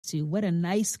to. What a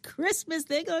nice Christmas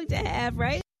they're going to have,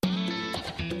 right?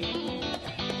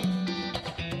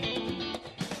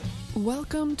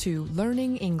 Welcome to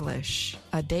Learning English,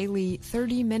 a daily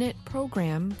 30-minute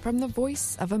program from the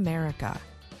Voice of America.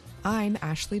 I'm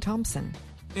Ashley Thompson.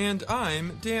 And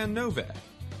I'm Dan Novak.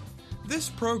 This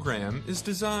program is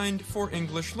designed for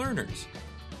English learners,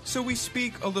 so we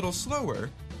speak a little slower,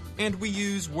 and we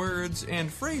use words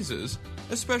and phrases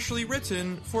especially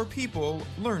written for people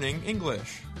learning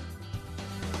English.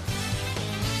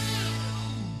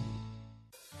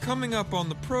 Coming up on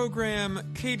the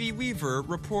program, Katie Weaver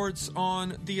reports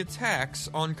on the attacks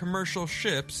on commercial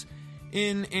ships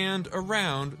in and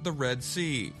around the Red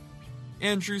Sea.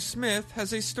 Andrew Smith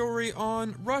has a story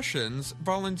on Russians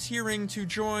volunteering to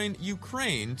join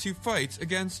Ukraine to fight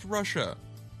against Russia.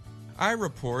 I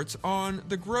report on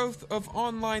the growth of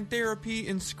online therapy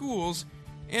in schools,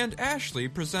 and Ashley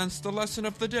presents the lesson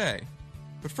of the day.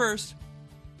 But first,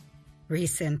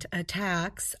 recent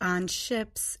attacks on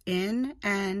ships in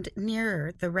and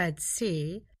near the Red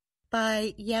Sea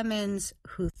by Yemen's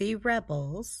Houthi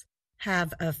rebels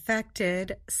have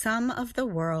affected some of the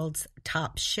world's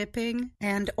top shipping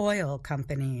and oil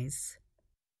companies.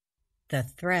 The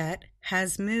threat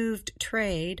has moved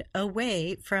trade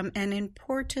away from an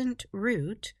important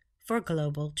route for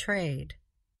global trade.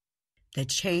 The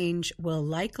change will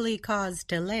likely cause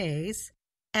delays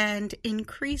and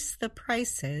increase the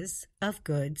prices of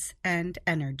goods and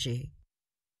energy.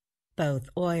 Both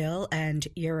oil and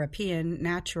European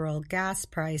natural gas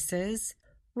prices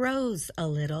rose a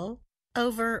little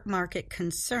over market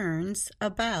concerns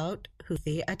about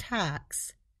Houthi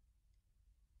attacks.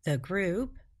 The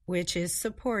group, which is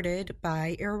supported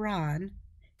by Iran,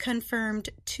 confirmed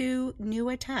 2 new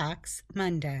attacks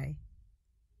Monday.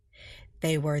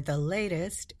 They were the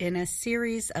latest in a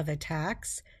series of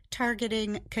attacks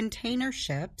targeting container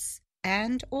ships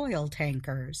and oil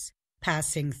tankers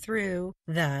passing through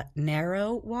the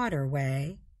narrow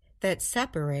waterway that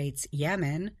separates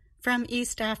Yemen from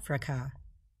East Africa.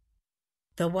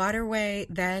 The waterway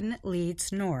then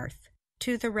leads north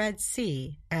to the Red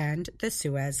Sea and the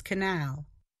Suez Canal.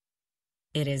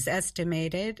 It is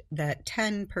estimated that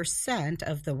 10%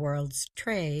 of the world's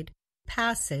trade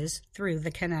passes through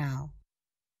the canal.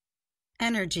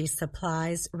 Energy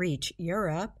supplies reach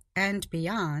Europe and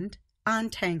beyond on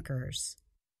tankers.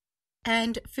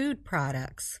 And food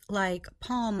products like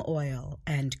palm oil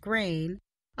and grain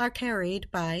are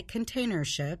carried by container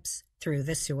ships through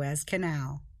the Suez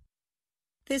Canal.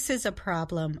 This is a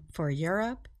problem for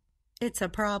Europe. It's a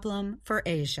problem for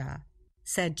Asia,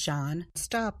 said John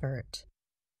Stoppert.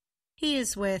 He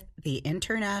is with the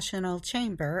International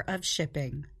Chamber of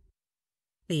Shipping.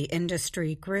 The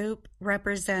industry group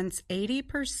represents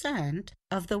 80%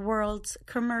 of the world's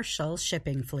commercial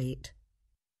shipping fleet.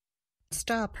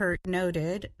 Stoppert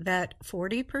noted that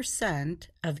 40%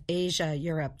 of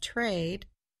Asia-Europe trade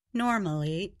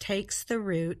normally takes the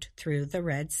route through the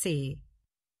Red Sea.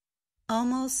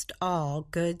 Almost all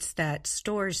goods that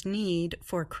stores need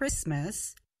for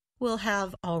Christmas will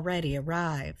have already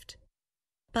arrived.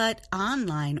 But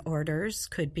online orders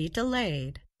could be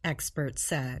delayed, experts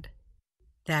said.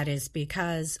 That is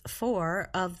because 4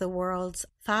 of the world's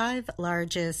 5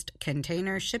 largest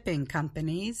container shipping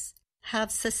companies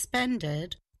have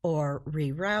suspended or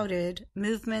rerouted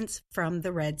movements from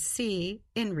the Red Sea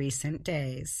in recent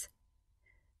days.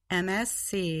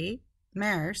 MSC,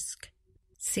 Maersk,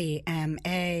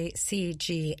 CMA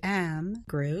CGM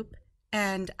Group,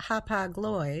 and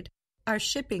Hapag-Lloyd are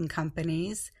shipping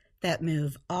companies that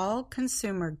move all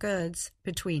consumer goods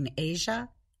between Asia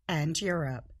and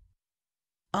Europe.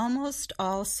 Almost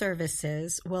all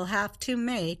services will have to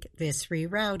make this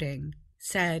rerouting,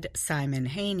 said Simon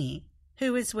Haney,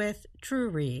 who is with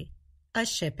Drewry, a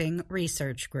shipping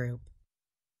research group.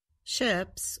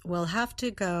 Ships will have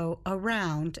to go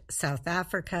around South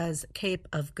Africa's Cape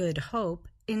of Good Hope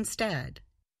instead.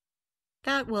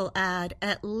 That will add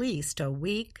at least a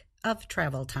week of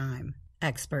travel time,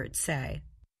 experts say.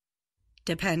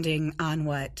 Depending on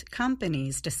what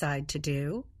companies decide to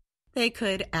do, they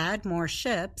could add more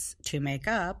ships to make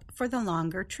up for the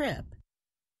longer trip.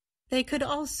 They could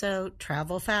also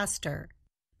travel faster,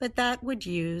 but that would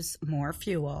use more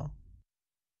fuel.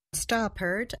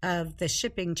 Stoppert of the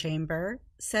Shipping Chamber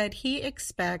said he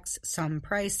expects some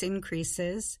price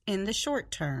increases in the short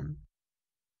term,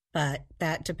 but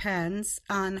that depends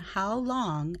on how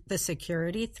long the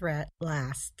security threat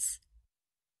lasts.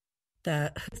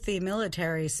 The Houthi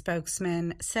military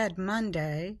spokesman said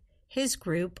Monday his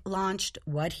group launched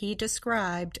what he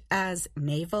described as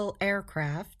naval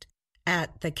aircraft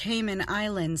at the Cayman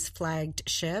Islands flagged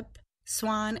ship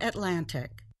Swan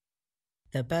Atlantic.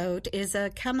 The boat is a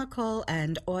chemical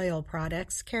and oil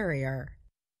products carrier.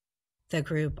 The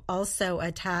group also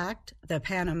attacked the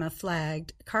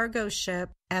Panama-flagged cargo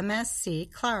ship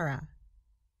MSC Clara.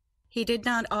 He did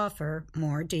not offer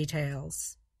more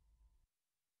details.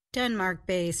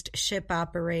 Denmark-based ship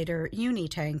operator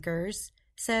Unitankers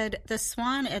said the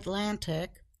Swan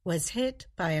Atlantic was hit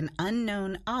by an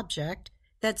unknown object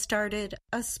that started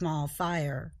a small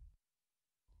fire.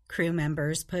 Crew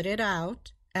members put it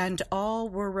out, and all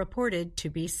were reported to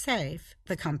be safe,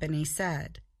 the company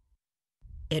said.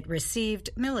 It received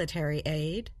military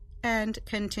aid and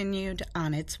continued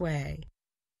on its way.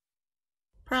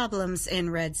 Problems in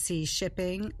Red Sea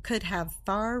shipping could have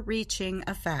far-reaching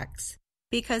effects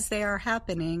because they are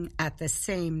happening at the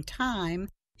same time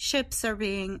ships are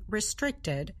being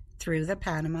restricted through the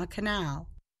Panama Canal.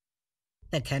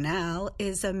 The canal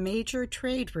is a major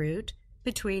trade route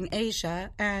between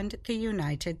Asia and the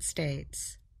United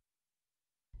States.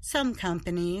 Some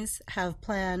companies have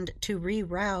planned to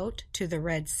reroute to the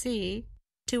Red Sea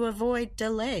to avoid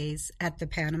delays at the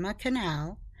Panama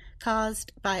Canal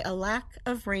caused by a lack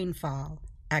of rainfall,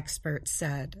 experts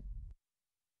said.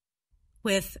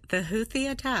 With the Houthi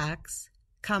attacks,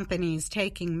 companies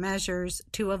taking measures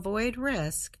to avoid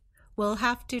risk will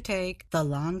have to take the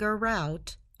longer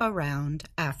route around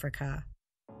Africa.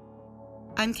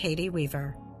 I'm Katie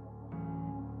Weaver.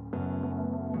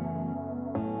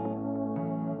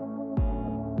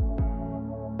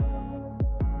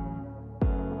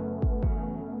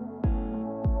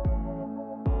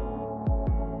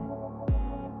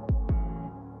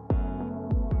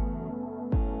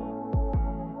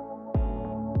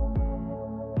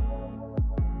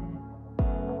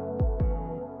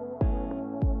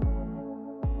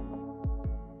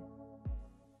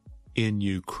 In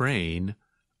Ukraine,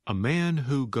 a man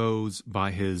who goes by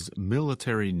his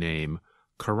military name,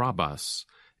 Karabas,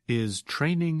 is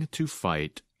training to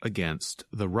fight against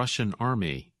the Russian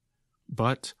army.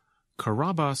 But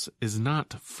Karabas is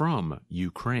not from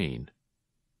Ukraine.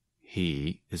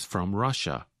 He is from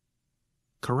Russia.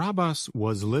 Karabas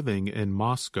was living in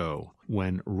Moscow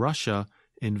when Russia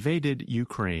invaded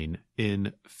Ukraine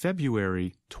in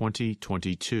February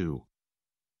 2022.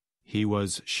 He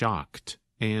was shocked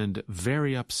and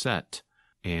very upset,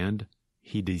 and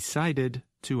he decided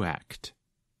to act.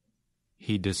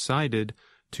 He decided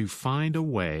to find a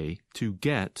way to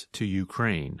get to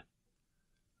Ukraine.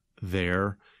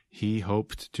 There, he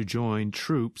hoped to join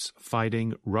troops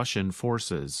fighting Russian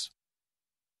forces.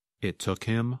 It took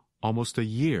him almost a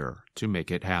year to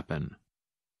make it happen.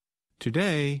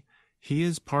 Today, he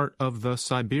is part of the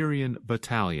Siberian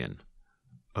Battalion,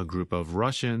 a group of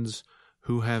Russians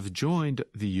who have joined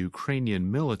the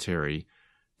Ukrainian military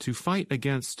to fight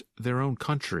against their own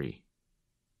country.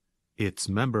 Its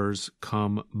members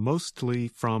come mostly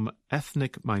from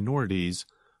ethnic minorities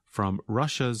from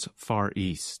Russia's Far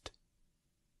East.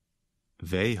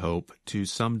 They hope to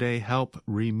someday help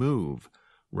remove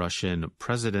Russian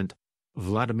President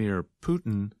Vladimir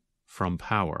Putin from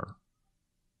power.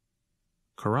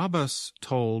 Karabas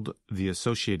told the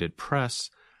Associated Press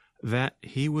that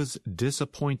he was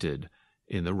disappointed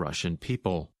in the Russian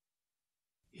people.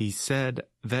 He said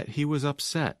that he was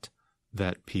upset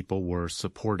that people were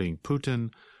supporting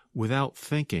Putin without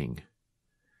thinking,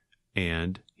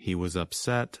 and he was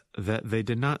upset that they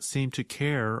did not seem to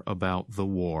care about the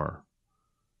war.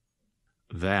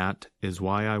 That is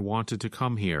why I wanted to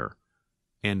come here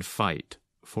and fight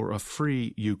for a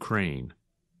free Ukraine,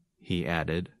 he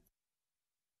added.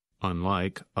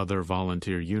 Unlike other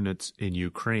volunteer units in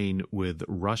Ukraine with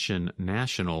Russian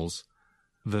nationals,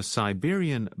 the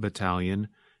Siberian Battalion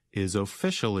is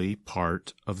officially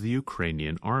part of the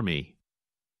Ukrainian army.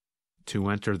 To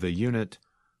enter the unit,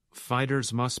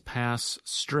 fighters must pass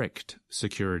strict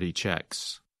security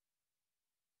checks.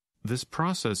 This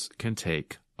process can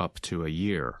take up to a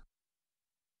year.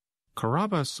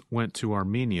 Karabas went to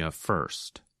Armenia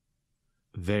first.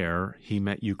 There, he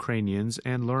met Ukrainians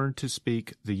and learned to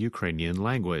speak the Ukrainian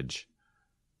language.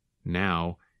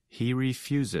 Now, he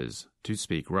refuses to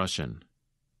speak Russian.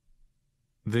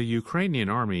 The Ukrainian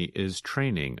army is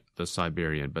training the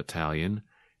Siberian Battalion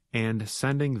and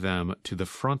sending them to the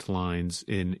front lines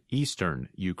in eastern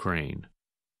Ukraine.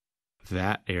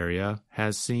 That area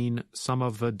has seen some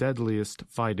of the deadliest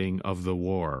fighting of the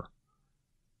war.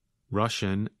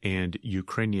 Russian and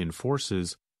Ukrainian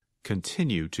forces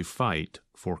continue to fight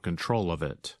for control of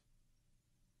it.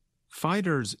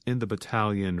 Fighters in the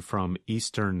battalion from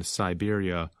eastern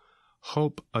Siberia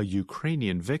hope a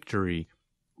Ukrainian victory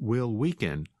will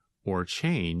weaken or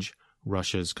change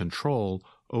Russia's control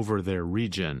over their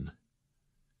region.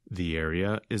 The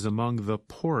area is among the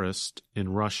poorest in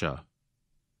Russia.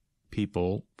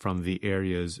 people from the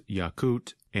area's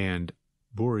Yakut and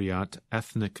Buryat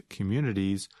ethnic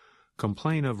communities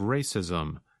complain of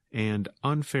racism and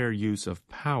unfair use of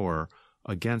power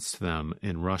against them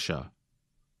in Russia.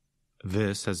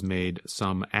 This has made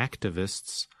some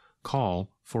activists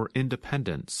call for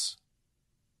independence.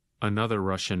 Another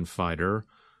Russian fighter,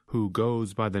 who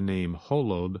goes by the name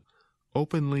Holod,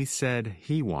 openly said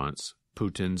he wants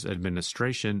Putin's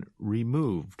administration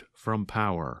removed from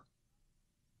power.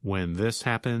 "When this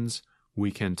happens,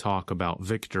 we can talk about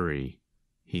victory,"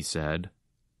 he said.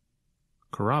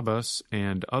 Karabas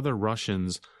and other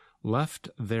Russians left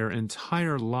their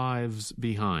entire lives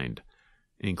behind,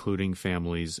 including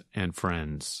families and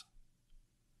friends.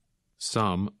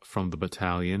 Some from the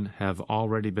battalion have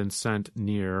already been sent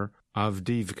near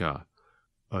Avdiivka,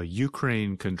 a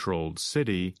Ukraine-controlled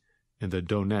city in the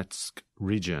Donetsk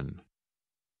region.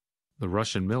 The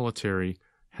Russian military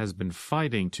has been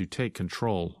fighting to take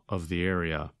control of the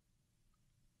area.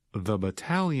 The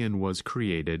battalion was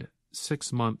created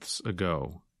 6 months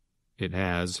ago. It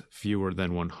has fewer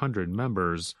than 100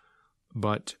 members,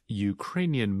 but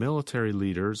Ukrainian military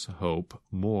leaders hope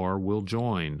more will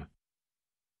join.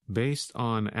 Based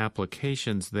on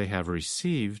applications they have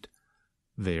received,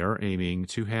 they are aiming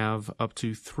to have up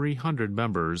to 300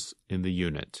 members in the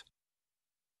unit.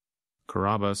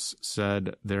 Karabas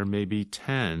said there may be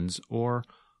tens or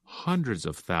hundreds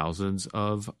of thousands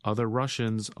of other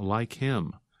Russians like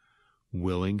him,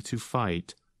 willing to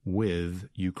fight with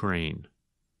Ukraine.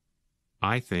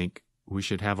 "I think we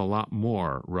should have a lot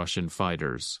more Russian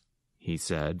fighters," he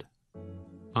said.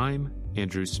 I'm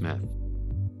Andrew Smith.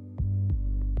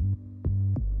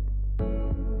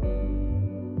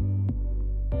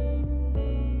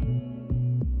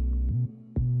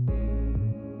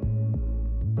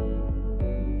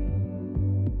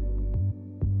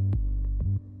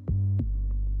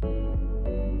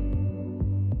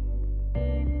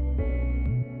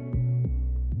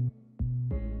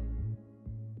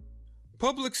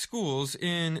 Public schools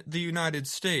in the United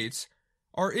States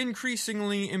are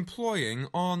increasingly employing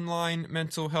online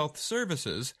mental health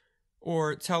services,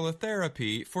 or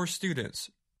teletherapy, for students.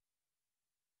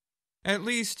 At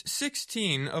least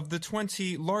 16 of the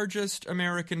 20 largest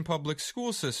American public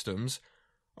school systems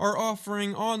are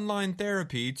offering online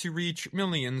therapy to reach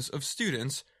millions of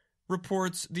students,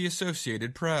 reports the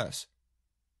Associated Press.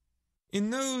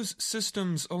 In those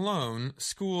systems alone,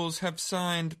 schools have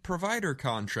signed provider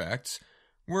contracts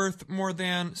worth more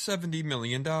than $70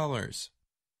 million. The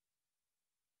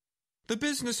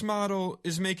business model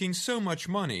is making so much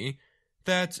money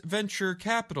that venture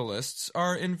capitalists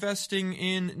are investing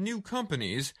in new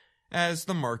companies as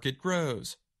the market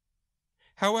grows.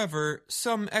 However,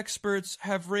 some experts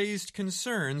have raised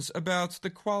concerns about the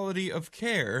quality of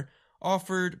care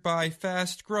offered by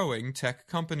fast-growing tech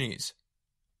companies.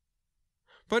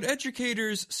 But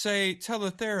educators say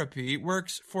teletherapy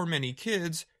works for many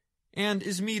kids and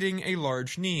is meeting a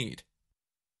large need.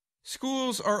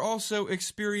 Schools are also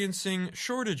experiencing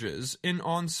shortages in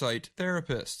on-site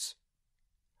therapists.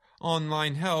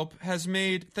 Online help has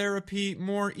made therapy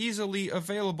more easily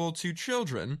available to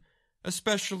children,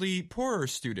 especially poorer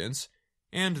students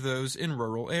and those in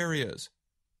rural areas.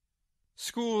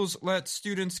 Schools let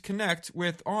students connect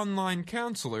with online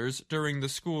counselors during the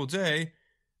school day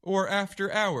or after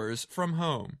hours from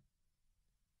home.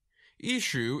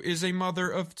 Ishu is a mother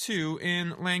of 2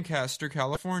 in Lancaster,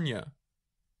 California.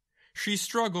 She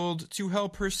struggled to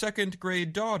help her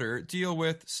second-grade daughter deal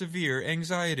with severe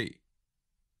anxiety.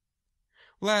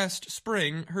 Last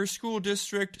spring, her school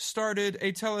district started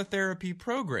a teletherapy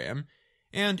program,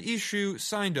 and Ishu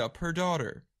signed up her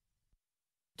daughter.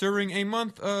 During a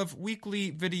month of weekly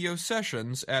video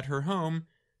sessions at her home,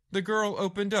 the girl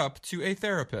opened up to a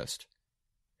therapist.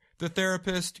 The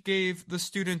therapist gave the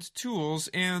student tools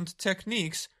and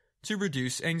techniques to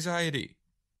reduce anxiety.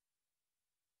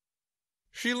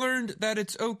 She learned that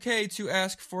it's okay to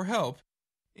ask for help,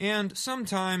 and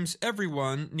sometimes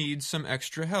everyone needs some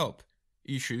extra help,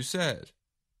 Ishu said.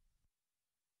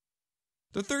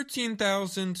 The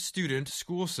 13,000-student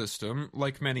school system,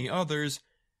 like many others,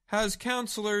 has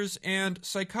counselors and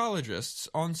psychologists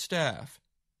on staff.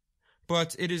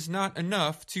 But it is not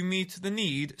enough to meet the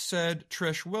need, said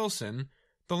Trish Wilson,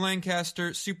 the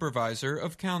Lancaster supervisor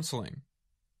of counseling.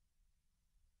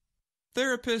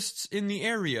 Therapists in the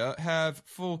area have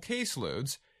full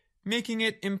caseloads, making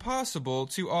it impossible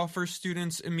to offer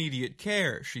students immediate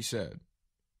care, she said.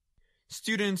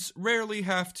 Students rarely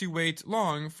have to wait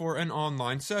long for an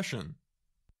online session.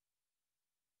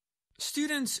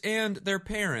 Students and their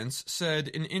parents said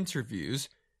in interviews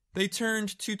they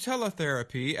turned to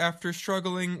teletherapy after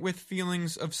struggling with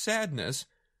feelings of sadness,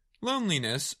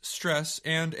 loneliness, stress,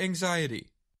 and anxiety.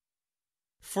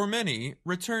 For many,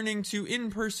 returning to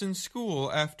in-person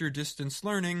school after distance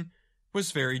learning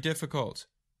was very difficult.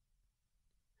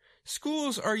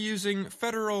 Schools are using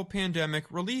federal pandemic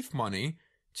relief money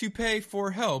to pay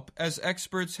for help, as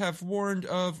experts have warned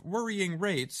of worrying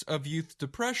rates of youth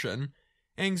depression,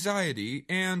 anxiety,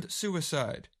 and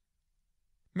suicide.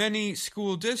 Many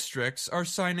school districts are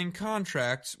signing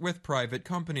contracts with private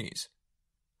companies.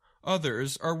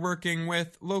 Others are working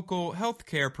with local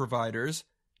healthcare providers,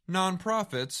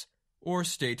 nonprofits, or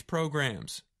state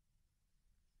programs.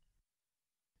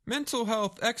 Mental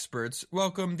health experts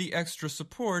welcome the extra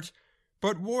support,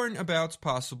 but warn about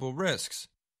possible risks.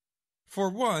 For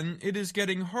one, it is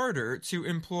getting harder to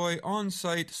employ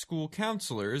on-site school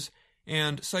counselors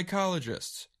and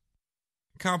psychologists.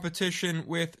 Competition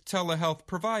with telehealth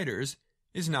providers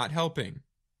is not helping.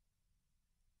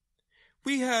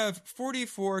 We have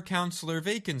 44 counselor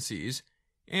vacancies,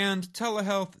 and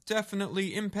telehealth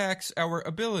definitely impacts our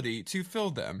ability to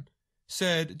fill them,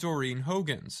 said Doreen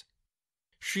Hogans.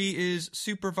 She is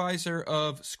supervisor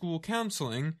of school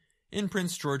counseling in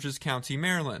Prince George's County,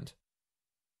 Maryland.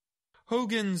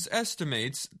 Hogans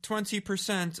estimates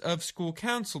 20% of school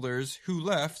counselors who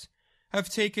left have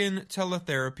taken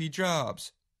teletherapy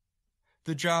jobs.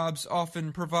 The jobs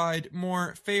often provide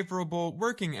more favorable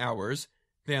working hours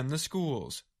than the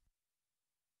schools.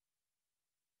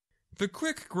 The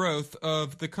quick growth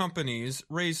of the companies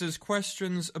raises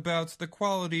questions about the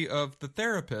quality of the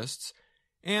therapists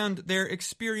and their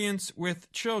experience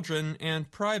with children and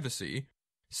privacy,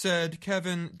 said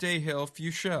Kevin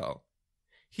Dahill-Fuchel.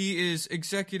 He is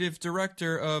executive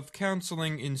director of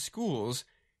Counseling in Schools,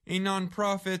 a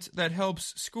nonprofit that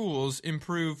helps schools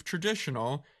improve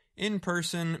traditional,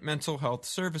 in-person mental health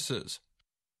services.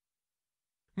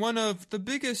 One of the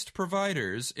biggest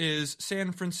providers is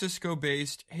San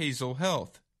Francisco-based Hazel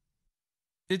Health.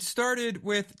 It started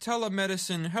with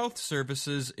telemedicine health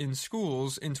services in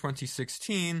schools in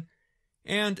 2016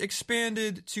 and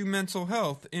expanded to mental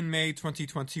health in May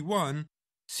 2021,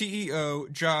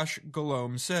 CEO Josh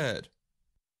Galome said.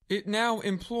 It now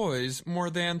employs more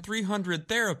than 300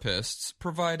 therapists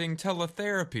providing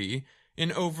teletherapy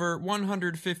in over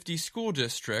 150 school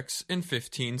districts in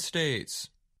 15 states.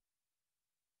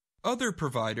 Other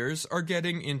providers are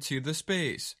getting into the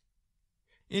space.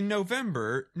 In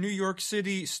November, New York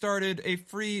City started a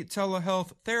free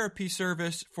telehealth therapy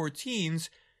service for teens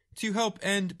to help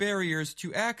end barriers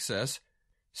to access,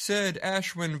 said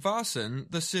Ashwin Vasan,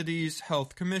 the city's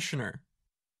health commissioner.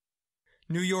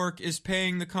 New York is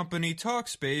paying the company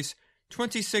Talkspace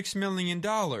 $26 million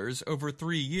over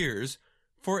 3 years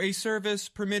for a service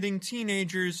permitting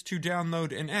teenagers to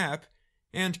download an app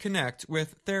and connect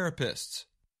with therapists.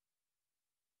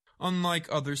 Unlike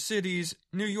other cities,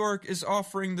 New York is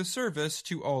offering the service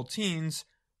to all teens,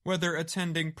 whether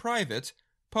attending private,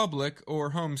 public,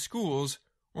 or home schools,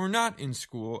 or not in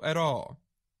school at all.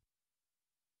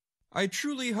 I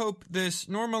truly hope this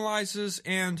normalizes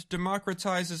and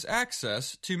democratizes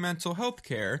access to mental health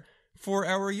care for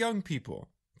our young people,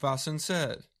 Vasan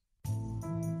said.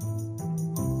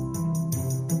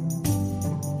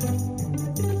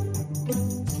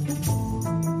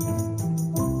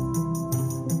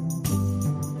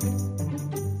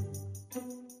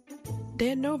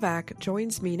 Dan Novak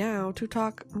joins me now to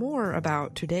talk more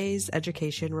about today's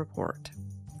education report.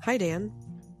 Hi, Dan.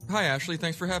 Hi, Ashley.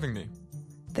 Thanks for having me.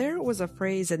 There was a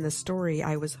phrase in the story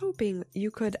I was hoping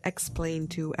you could explain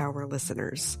to our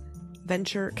listeners.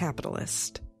 Venture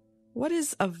capitalist. What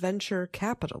is a venture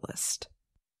capitalist?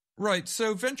 Right,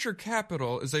 so venture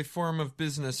capital is a form of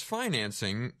business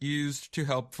financing used to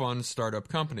help fund startup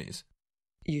companies.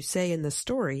 You say in the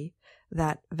story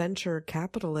that venture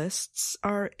capitalists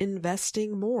are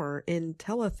investing more in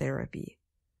teletherapy.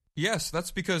 Yes,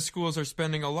 that's because schools are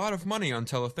spending a lot of money on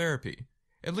teletherapy.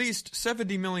 At least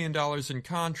 $70 million in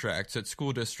contracts at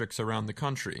school districts around the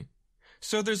country.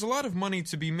 So there's a lot of money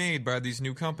to be made by these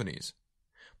new companies.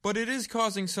 But it is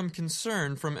causing some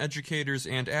concern from educators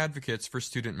and advocates for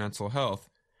student mental health.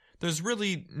 There's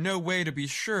really no way to be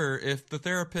sure if the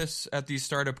therapists at these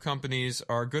startup companies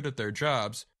are good at their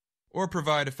jobs or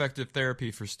provide effective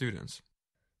therapy for students.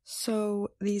 So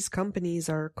these companies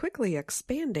are quickly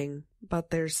expanding, but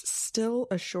there's still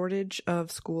a shortage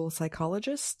of school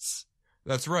psychologists?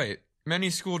 That's right.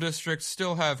 Many school districts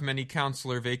still have many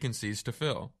counselor vacancies to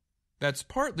fill. That's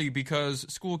partly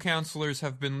because school counselors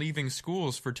have been leaving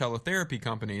schools for teletherapy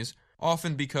companies,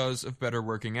 often because of better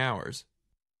working hours.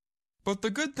 But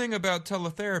the good thing about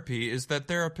teletherapy is that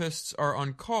therapists are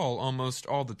on call almost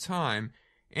all the time,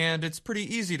 and it's pretty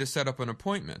easy to set up an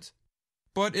appointment.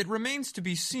 but it remains to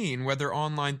be seen whether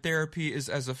online therapy is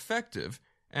as effective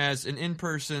as an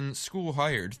in-person,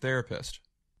 school-hired therapist.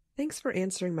 Thanks for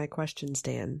answering my questions,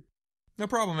 Dan. No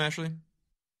problem, Ashley.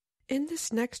 In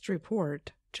this next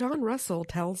report, John Russell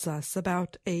tells us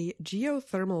about a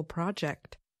geothermal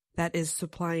project that is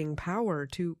supplying power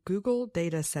to Google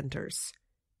data centers.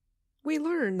 We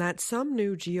learn that some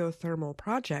new geothermal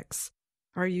projects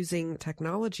are using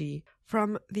technology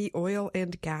from the oil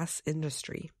and gas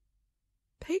industry.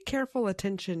 Pay careful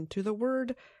attention to the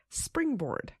word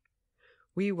springboard.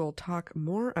 We will talk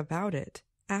more about it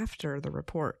after the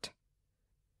report.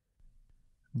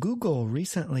 Google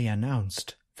recently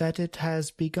announced that it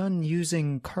has begun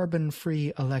using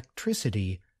carbon-free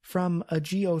electricity from a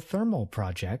geothermal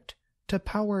project to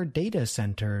power data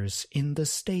centers in the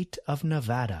state of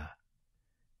Nevada.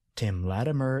 Tim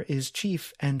Latimer is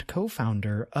chief and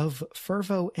co-founder of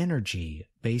Fervo Energy,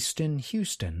 based in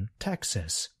Houston,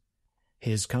 Texas.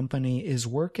 His company is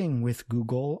working with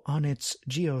Google on its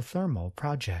geothermal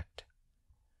project.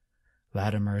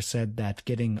 Latimer said that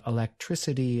getting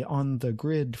electricity on the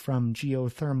grid from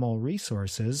geothermal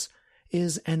resources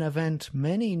is an event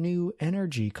many new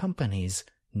energy companies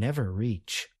never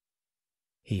reach.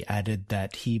 He added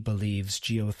that he believes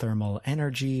geothermal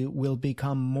energy will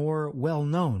become more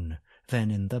well-known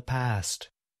than in the past.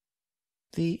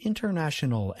 The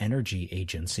International Energy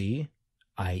Agency,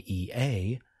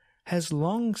 IEA, has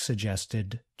long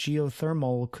suggested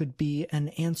geothermal could be an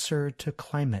answer to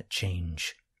climate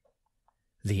change.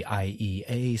 The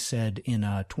IEA said in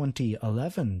a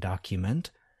 2011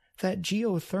 document that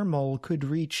geothermal could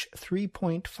reach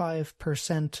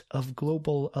 3.5% of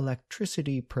global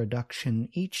electricity production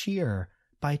each year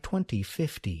by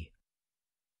 2050.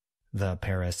 The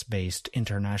Paris-based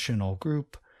international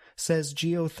group says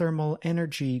geothermal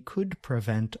energy could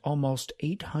prevent almost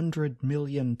 800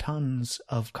 million tons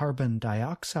of carbon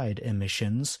dioxide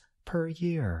emissions per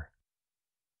year.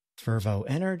 Fervo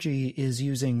Energy is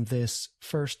using this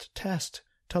first test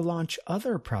to launch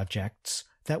other projects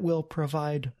that will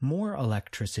provide more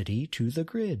electricity to the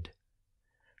grid.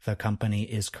 The company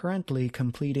is currently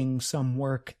completing some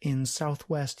work in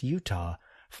southwest Utah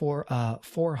for a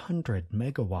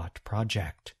 400-megawatt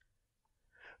project.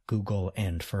 Google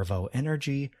and Fervo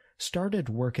Energy started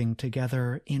working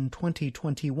together in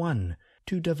 2021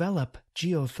 to develop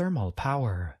geothermal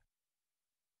power.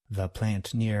 The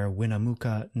plant near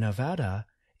Winnemucca, Nevada,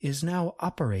 is now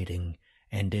operating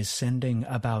and is sending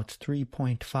about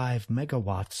 3.5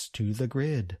 megawatts to the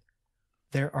grid.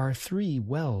 There are 3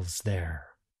 wells there.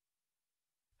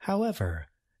 However,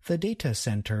 the data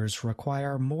centers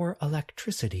require more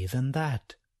electricity than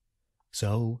that.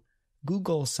 So,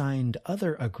 Google signed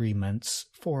other agreements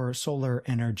for solar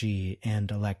energy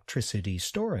and electricity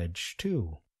storage,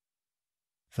 too.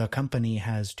 The company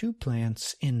has 2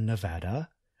 plants in Nevada,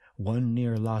 one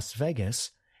near Las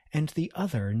Vegas and the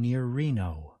other near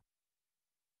Reno.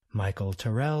 Michael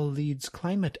Terrell leads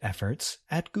climate efforts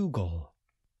at Google.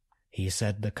 He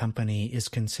said the company is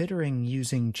considering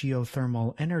using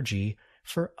geothermal energy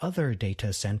for other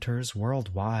data centers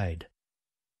worldwide.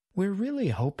 We're really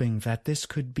hoping that this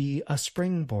could be a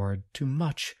springboard to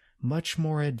much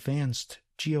more advanced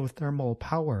geothermal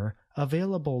power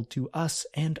available to us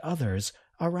and others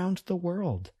around the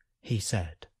world, he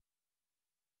said.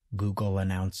 Google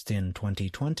announced in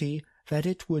 2020 that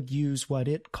it would use what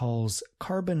it calls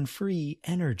carbon-free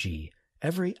energy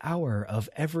every hour of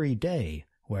every day,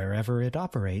 wherever it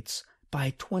operates,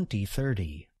 by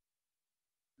 2030.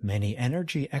 Many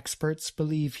energy experts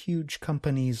believe huge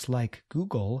companies like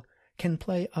Google can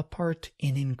play a part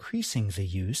in increasing the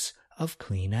use of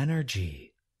clean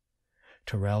energy.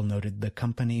 Terrell noted the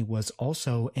company was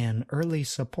also an early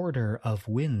supporter of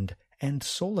wind and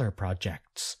solar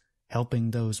projects,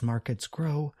 helping those markets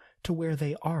grow to where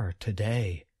they are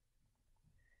today.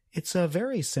 It's a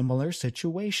very similar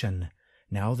situation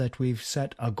now that we've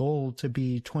set a goal to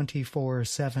be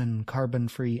 24/7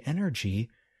 carbon-free energy.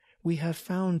 We have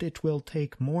found it will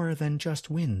take more than just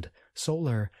wind,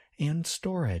 solar, and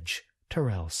storage,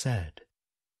 Terrell said.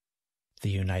 The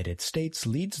United States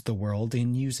leads the world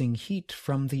in using heat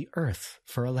from the earth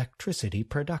for electricity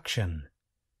production.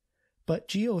 But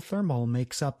geothermal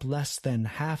makes up less than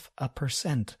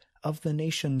 0.5% of the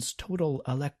nation's total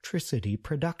electricity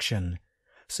production,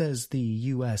 says the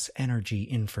U.S. Energy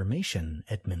Information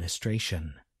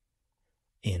Administration.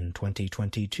 In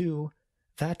 2022,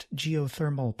 that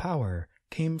geothermal power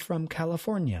came from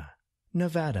California,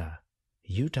 Nevada,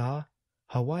 Utah,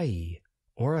 Hawaii,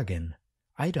 Oregon,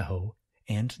 Idaho,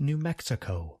 and New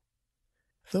Mexico.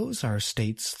 Those are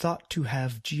states thought to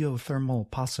have geothermal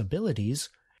possibilities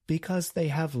because they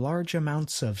have large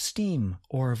amounts of steam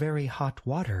or very hot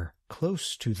water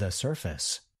close to the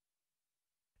surface.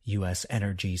 U.S.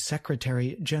 Energy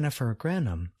Secretary Jennifer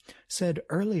Granholm said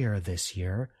earlier this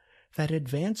year that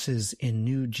advances in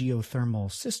new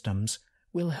geothermal systems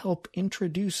will help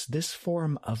introduce this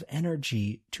form of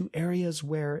energy to areas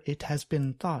where it has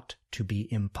been thought to be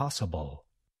impossible.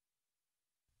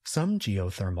 Some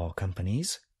geothermal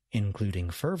companies, including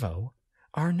Fervo,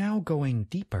 are now going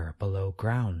deeper below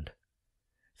ground.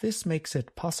 This makes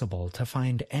it possible to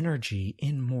find energy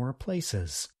in more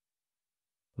places.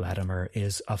 Latimer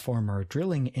is a former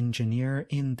drilling engineer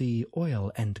in the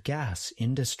oil and gas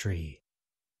industry.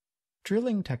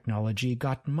 Drilling technology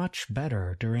got much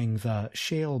better during the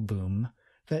shale boom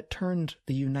that turned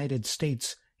the United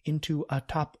States into a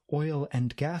top oil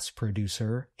and gas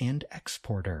producer and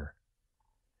exporter.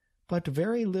 But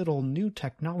very little new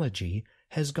technology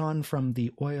has gone from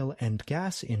the oil and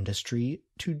gas industry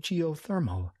to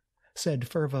geothermal, said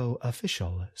Fervo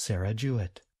official Sarah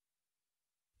Jewett.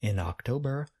 In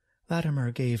October,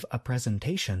 Latimer gave a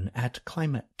presentation at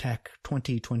Climate Tech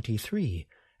 2023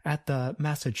 at the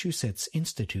Massachusetts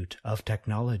Institute of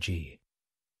Technology.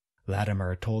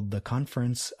 Latimer told the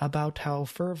conference about how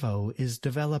Fervo is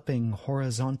developing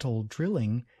horizontal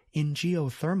drilling in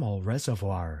geothermal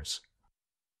reservoirs.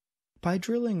 By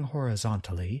drilling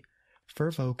horizontally,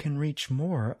 Fervo can reach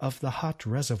more of the hot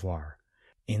reservoir,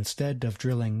 instead of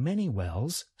drilling many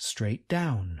wells straight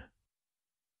down.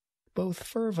 Both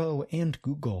Fervo and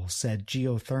Google said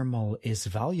geothermal is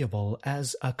valuable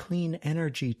as a clean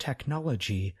energy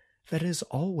technology that is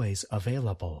always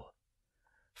available.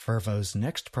 Fervo's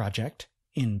next project,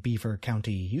 in Beaver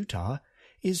County, Utah,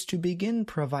 is to begin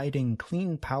providing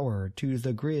clean power to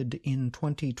the grid in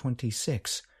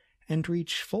 2026 and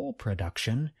reach full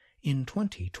production in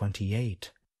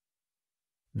 2028.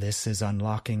 This is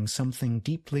unlocking something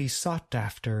deeply sought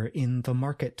after in the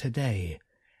market today,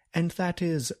 and that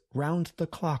is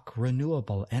round-the-clock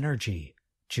renewable energy,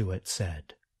 Jewett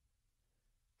said.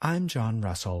 I'm John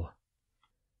Russell.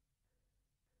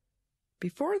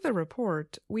 Before the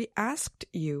report, we asked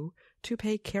you to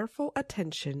pay careful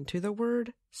attention to the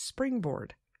word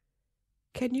springboard.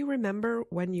 Can you remember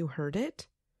when you heard it?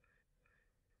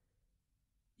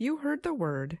 You heard the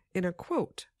word in a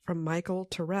quote from Michael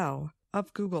Terrell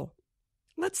of Google.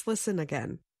 Let's listen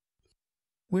again.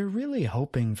 We're really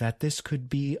hoping that this could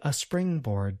be a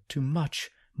springboard to much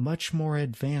more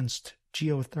advanced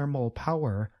geothermal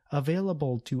power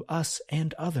available to us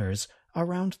and others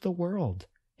around the world,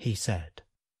 he said.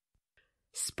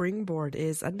 Springboard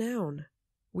is a noun.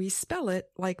 We spell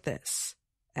it like this: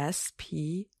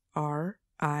 S-P-R-I-N-G-B-O-A-R-D.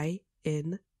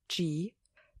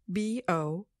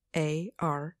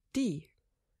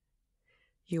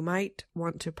 You might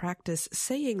want to practice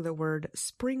saying the word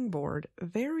springboard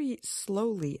very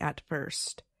slowly at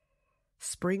first.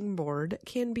 Springboard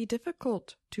can be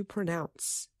difficult to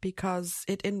pronounce because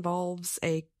it involves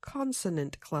a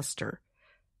consonant cluster,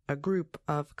 a group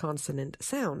of consonant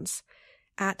sounds,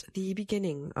 at the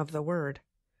beginning of the word.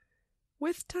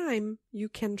 With time, you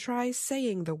can try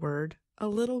saying the word a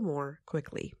little more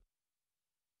quickly.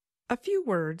 A few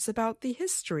words about the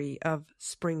history of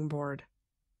springboard.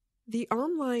 The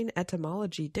online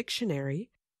etymology dictionary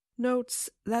notes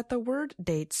that the word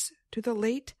dates to the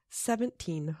late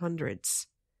 1700s.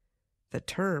 The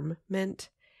term meant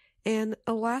an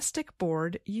elastic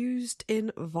board used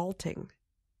in vaulting.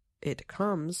 It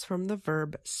comes from the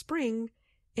verb spring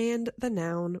and the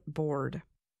noun board.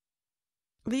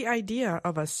 The idea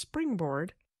of a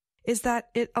springboard is that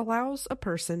it allows a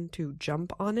person to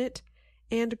jump on it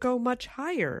and go much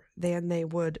higher than they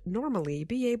would normally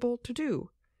be able to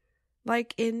do,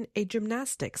 like in a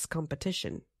gymnastics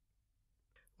competition.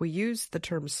 We use the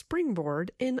term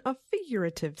springboard in a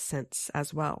figurative sense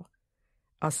as well.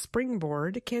 A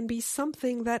springboard can be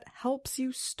something that helps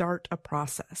you start a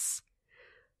process.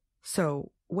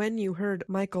 So, when you heard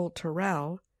Michael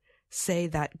Terrell say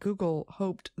that Google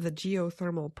hoped the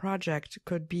geothermal project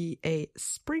could be a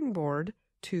springboard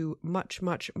to much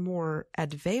more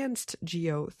advanced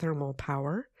geothermal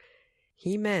power,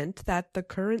 he meant that the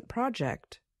current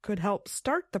project could help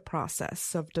start the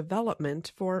process of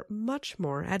development for much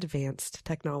more advanced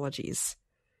technologies.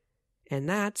 And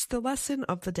that's the lesson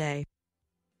of the day.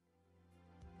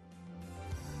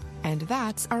 And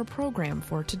that's our program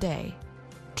for today.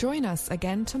 Join us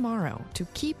again tomorrow to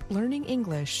keep learning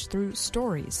English through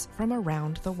stories from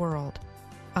around the world.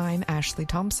 I'm Ashley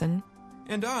Thompson.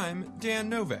 And I'm Dan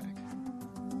Novak.